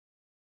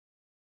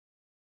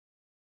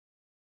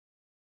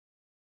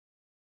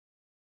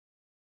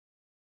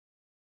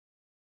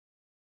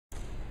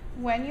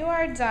When you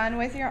are done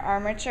with your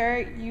armature,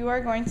 you are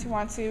going to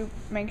want to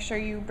make sure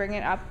you bring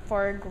it up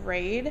for a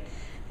grade.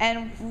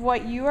 And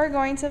what you are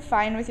going to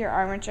find with your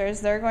armature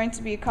is there are going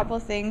to be a couple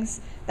of things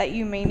that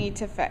you may need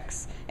to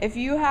fix. If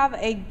you have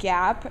a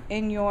gap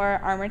in your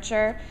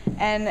armature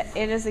and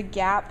it is a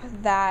gap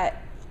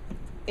that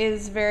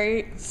is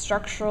very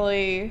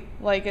structurally,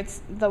 like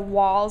the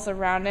walls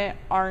around it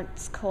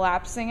aren't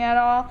collapsing at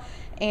all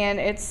and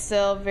it's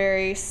still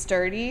very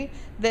sturdy,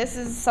 this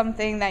is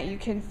something that you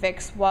can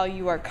fix while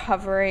you are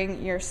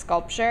covering your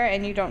sculpture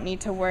and you don't need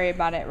to worry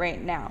about it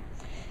right now.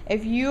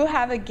 If you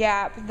have a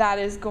gap that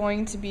is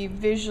going to be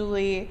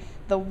visually,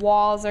 the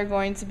walls are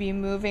going to be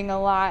moving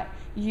a lot,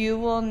 you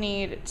will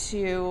need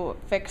to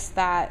fix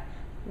that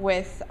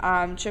with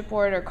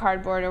chipboard or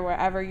cardboard or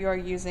whatever you're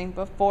using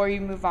before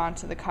you move on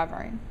to the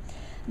covering.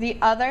 The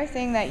other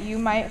thing that you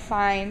might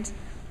find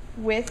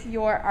with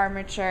your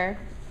armature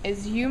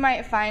is you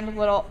might find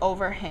little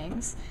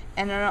overhangs,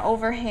 and an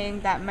overhang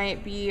that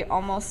might be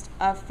almost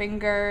a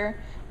finger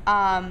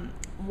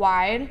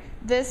wide.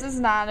 This is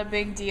not a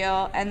big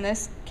deal, and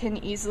this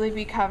can easily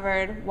be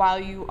covered while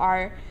you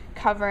are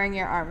covering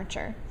your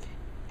armature.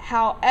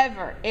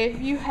 However, if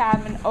you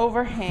have an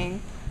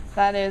overhang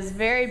that is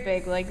very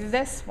big, like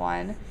this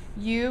one,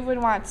 you would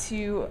want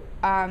to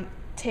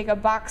take a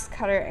box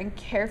cutter and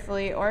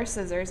carefully, or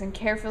scissors, and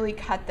carefully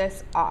cut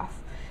this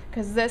off,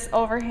 because this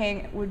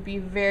overhang would be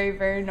very,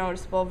 very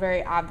noticeable,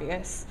 very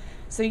obvious.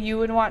 So you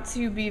would want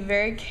to be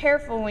very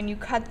careful when you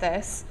cut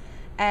this,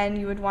 and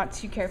you would want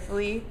to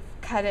carefully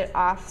cut it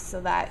off so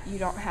that you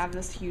don't have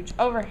this huge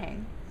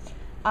overhang.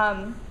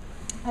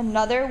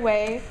 Another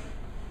way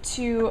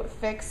to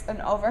fix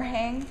an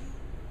overhang,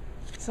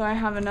 so I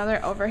have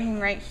another overhang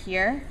right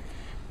here,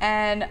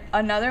 and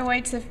another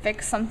way to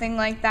fix something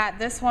like that,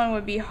 this one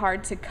would be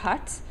hard to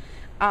cut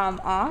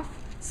off.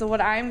 So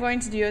what I'm going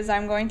to do is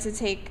I'm going to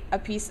take a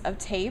piece of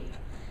tape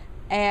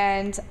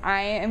and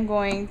I am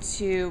going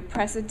to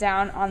press it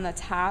down on the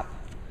top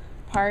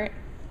part,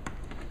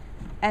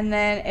 and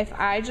then if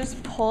I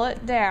just pull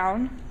it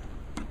down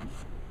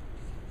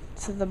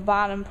to the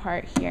bottom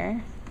part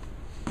here,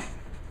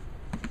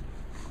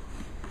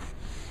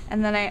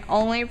 and then I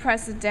only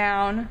press it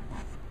down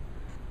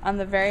on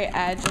the very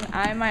edge, and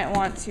I might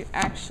want to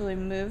actually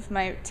move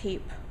my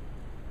tape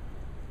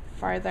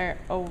farther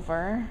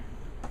over.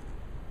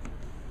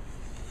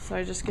 So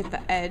I just get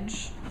the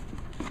edge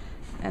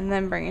and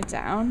then bring it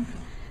down.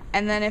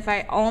 And then if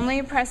I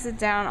only press it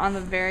down on the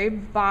very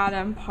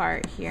bottom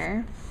part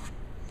here,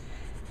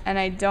 and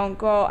I don't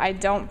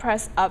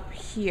press up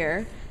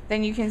here,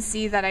 then you can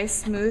see that I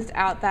smoothed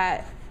out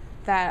that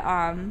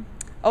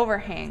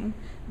overhang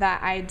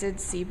that I did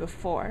see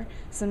before.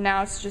 So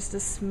now it's just a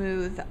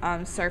smooth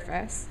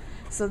surface.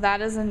 So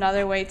that is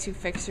another way to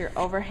fix your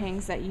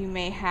overhangs that you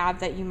may have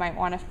that you might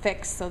want to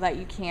fix so that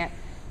you can't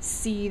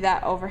see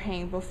that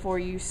overhang before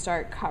you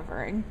start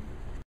covering.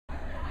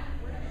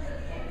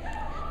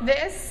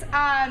 This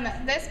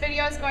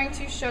video is going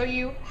to show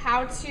you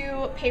how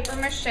to paper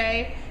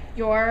mache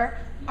your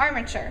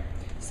armature.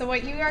 So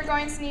what you are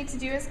going to need to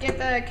do is get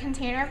the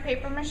container of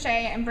paper mache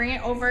and bring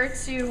it over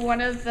to one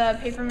of the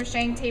paper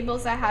mache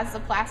tables that has the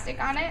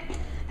plastic on it.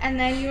 And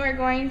then you are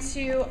going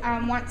to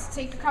want to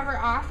take the cover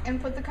off and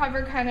put the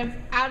cover kind of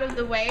out of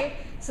the way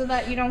so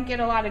that you don't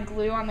get a lot of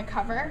glue on the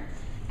cover.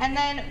 And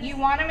then you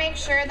want to make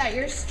sure that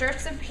your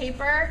strips of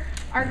paper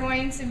are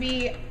going to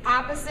be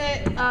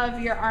opposite of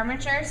your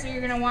armature. So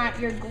you're going to want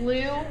your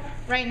glue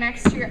right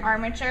next to your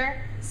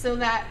armature so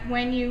that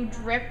when you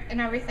drip and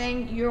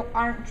everything, you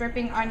aren't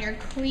dripping on your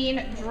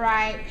clean,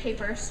 dry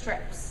paper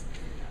strips.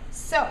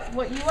 So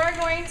what you are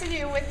going to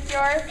do with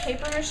your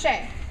paper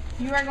mache,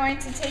 you are going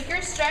to take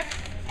your strip,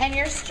 and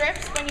your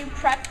strips, when you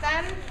prep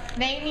them,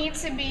 they need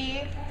to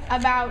be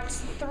about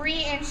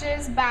 3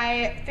 inches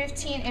by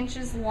 15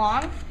 inches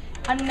long.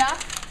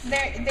 Enough,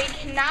 they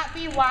cannot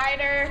be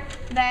wider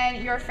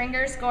than your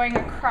fingers going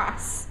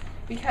across,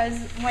 because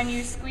when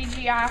you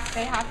squeegee off,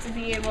 you have to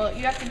be able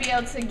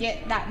to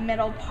get that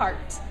middle part.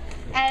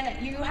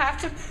 And you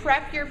have to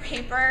prep your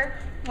paper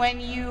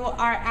when you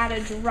are at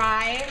a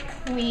dry,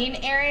 clean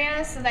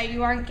area so that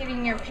you aren't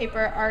getting your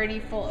paper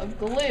already full of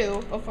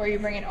glue before you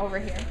bring it over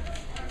here.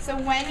 So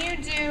when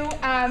you do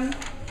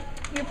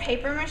your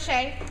paper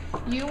mache,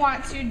 you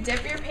want to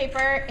dip your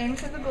paper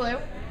into the glue,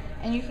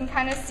 and you can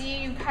kind of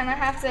see, you kind of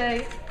have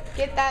to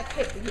get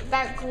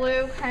that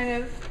glue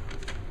kind of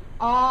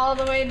all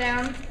the way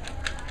down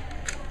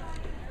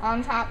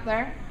on top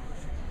there.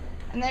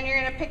 And then you're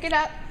going to pick it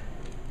up,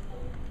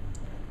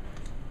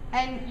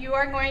 and you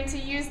are going to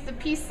use the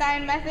peace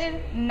sign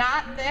method,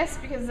 not this,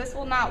 because this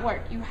will not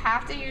work. You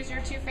have to use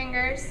your 2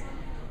 fingers,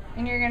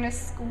 and you're going to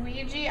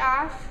squeegee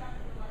off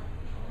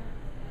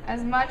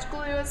as much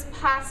glue as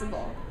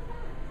possible.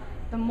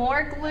 The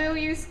more glue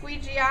you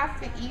squeegee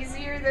off, the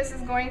easier this is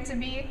going to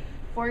be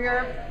for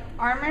your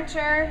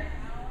armature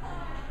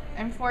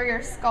and for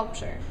your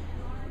sculpture.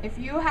 If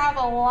you have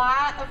a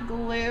lot of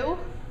glue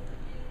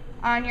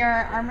on your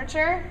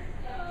armature,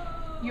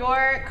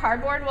 your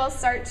cardboard will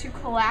start to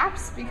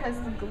collapse because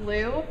the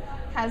glue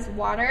has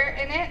water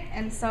in it,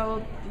 and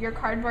so your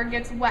cardboard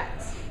gets wet.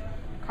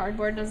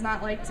 Cardboard does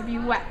not like to be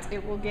wet.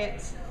 It will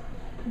get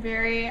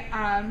very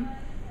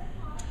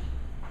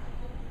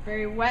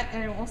wet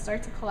and it will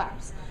start to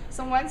collapse.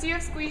 So once you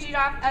have squeegeed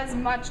off as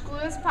much glue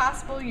as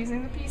possible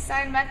using the peace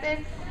sign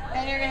method,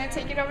 then you're going to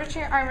take it over to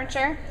your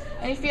armature.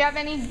 And if you have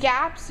any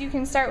gaps, you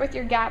can start with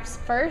your gaps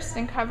first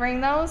and covering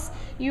those.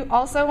 You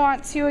also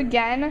want to,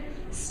 again,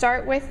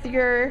 start with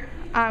your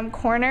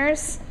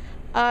corners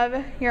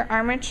of your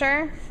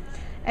armature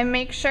and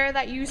make sure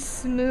that you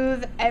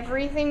smooth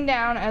everything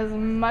down as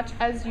much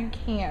as you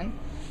can.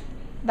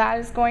 That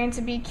is going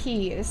to be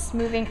key, is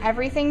smoothing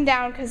everything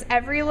down, because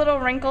every little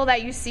wrinkle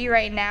that you see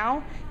right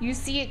now, you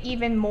see it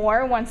even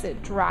more once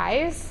it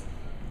dries.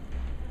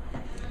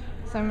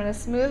 So I'm going to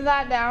smooth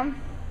that down.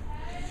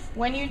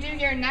 When you do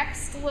your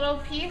next little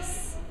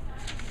piece,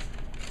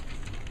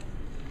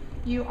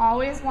 you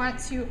always want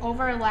to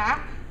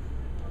overlap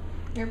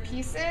your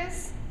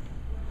pieces.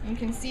 You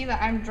can see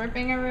that I'm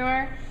dripping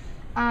everywhere.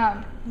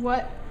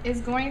 What is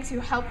going to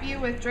help you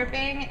with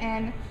dripping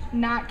and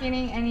not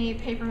getting any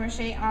paper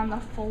mache on the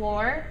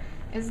floor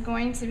is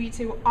going to be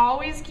to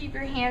always keep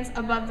your hands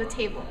above the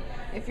table.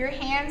 If your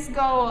hands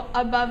go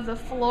above the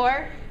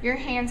floor, your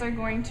hands are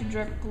going to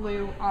drip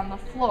glue on the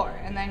floor,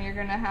 and then you're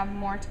going to have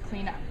more to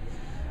clean up.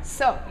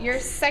 So your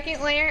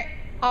second layer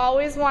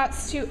always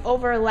wants to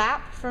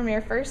overlap from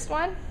your first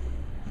one.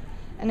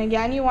 And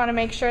again, you want to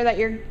make sure that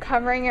you're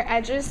covering your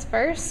edges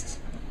first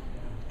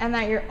and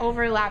that you're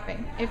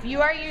overlapping. If you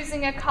are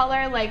using a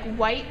color like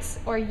white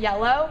or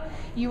yellow,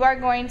 you are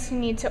going to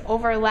need to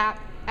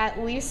overlap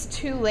at least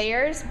 2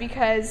 layers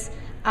because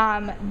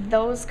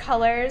those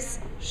colors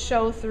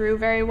show through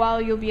very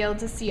well. You'll be able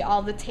to see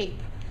all the tape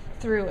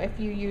through if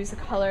you use a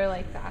color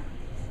like that.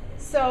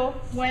 So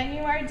when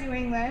you are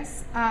doing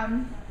this,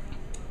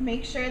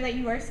 make sure that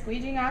you are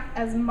squeegeeing off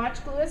as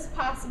much glue as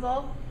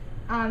possible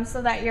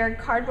so that your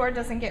cardboard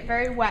doesn't get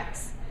very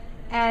wet.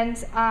 And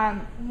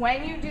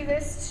when you do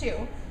this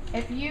too,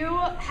 if you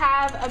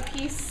have a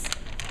piece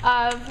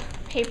of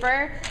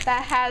paper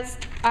that has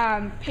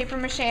paper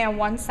mache on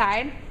one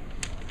side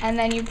and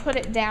then you put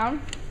it down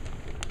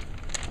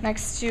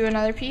next to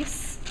another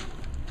piece,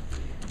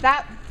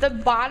 that the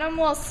bottom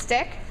will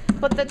stick,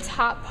 but the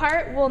top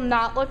part will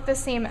not look the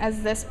same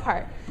as this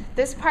part.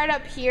 This part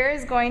up here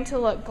is going to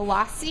look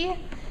glossy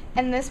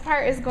and this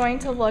part is going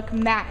to look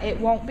matte. It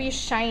won't be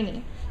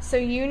shiny. So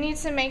you need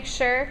to make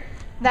sure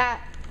that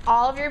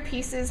all of your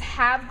pieces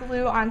have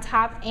glue on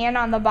top and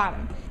on the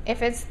bottom.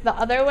 If it's the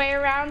other way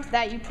around,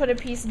 that you put a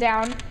piece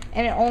down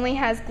and it only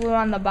has glue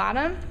on the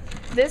bottom,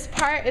 this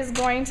part is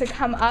going to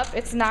come up.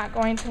 It's not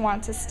going to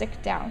want to stick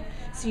down.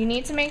 So you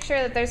need to make sure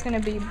that there's going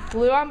to be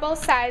glue on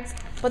both sides,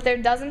 but there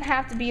doesn't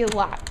have to be a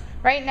lot.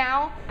 Right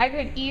now, I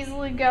could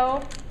easily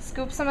go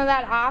scoop some of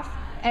that off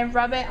and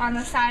rub it on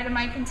the side of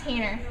my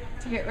container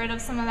to get rid of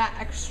some of that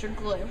extra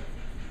glue.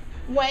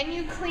 When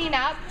you clean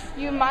up,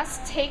 you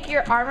must take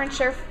your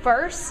armature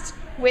first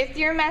with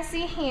your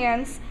messy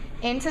hands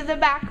into the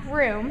back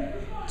room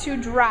to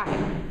dry.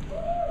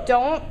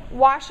 Don't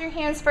wash your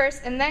hands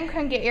first and then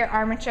come get your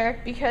armature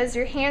because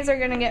your hands are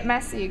going to get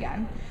messy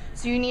again.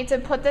 So you need to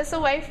put this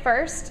away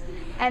first,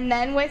 and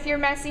then with your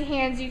messy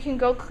hands you can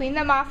go clean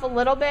them off a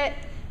little bit,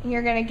 and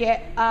you're going to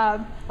get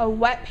a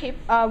wet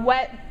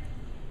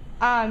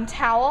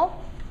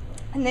towel,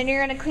 and then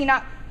you're going to clean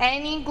up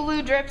any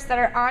glue drips that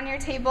are on your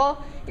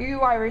table.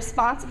 You are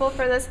responsible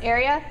for this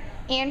area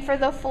and for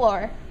the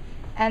floor.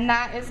 And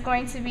that is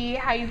going to be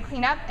how you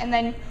clean up. And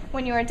then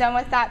when you are done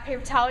with that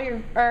paper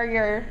towel or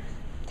your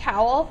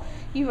towel,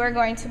 you are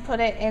going to put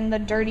it in the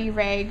dirty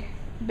rag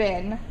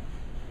bin.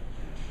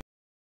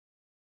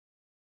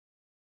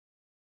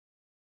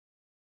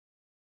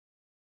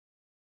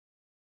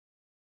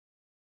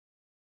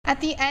 At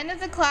the end of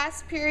the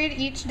class period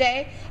each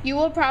day, you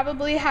will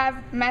probably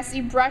have messy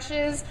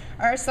brushes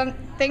or some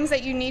things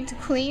that you need to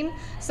clean.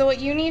 So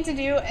what you need to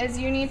do is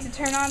you need to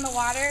turn on the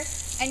water,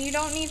 and you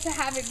don't need to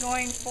have it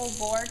going full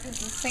bore because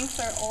the sinks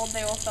are old,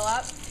 they will fill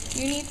up.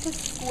 You need to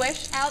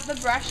squish out the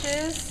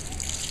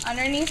brushes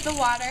underneath the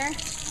water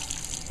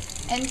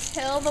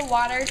until the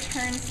water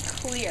turns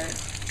clear.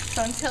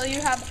 So until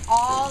you have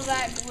all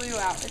that glue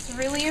out. It's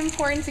really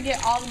important to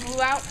get all the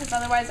glue out because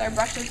otherwise our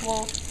brushes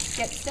will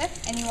get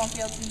stiff and you won't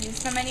be able to use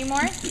them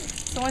anymore.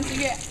 So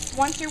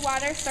once your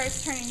water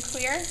starts turning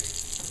clear,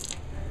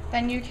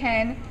 then you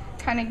can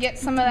kind of get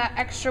some of that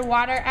extra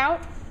water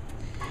out.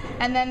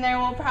 And then there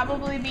will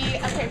probably be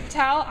a paper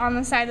towel on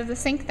the side of the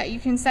sink that you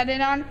can set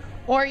it on,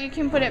 or you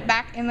can put it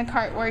back in the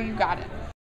cart where you got it.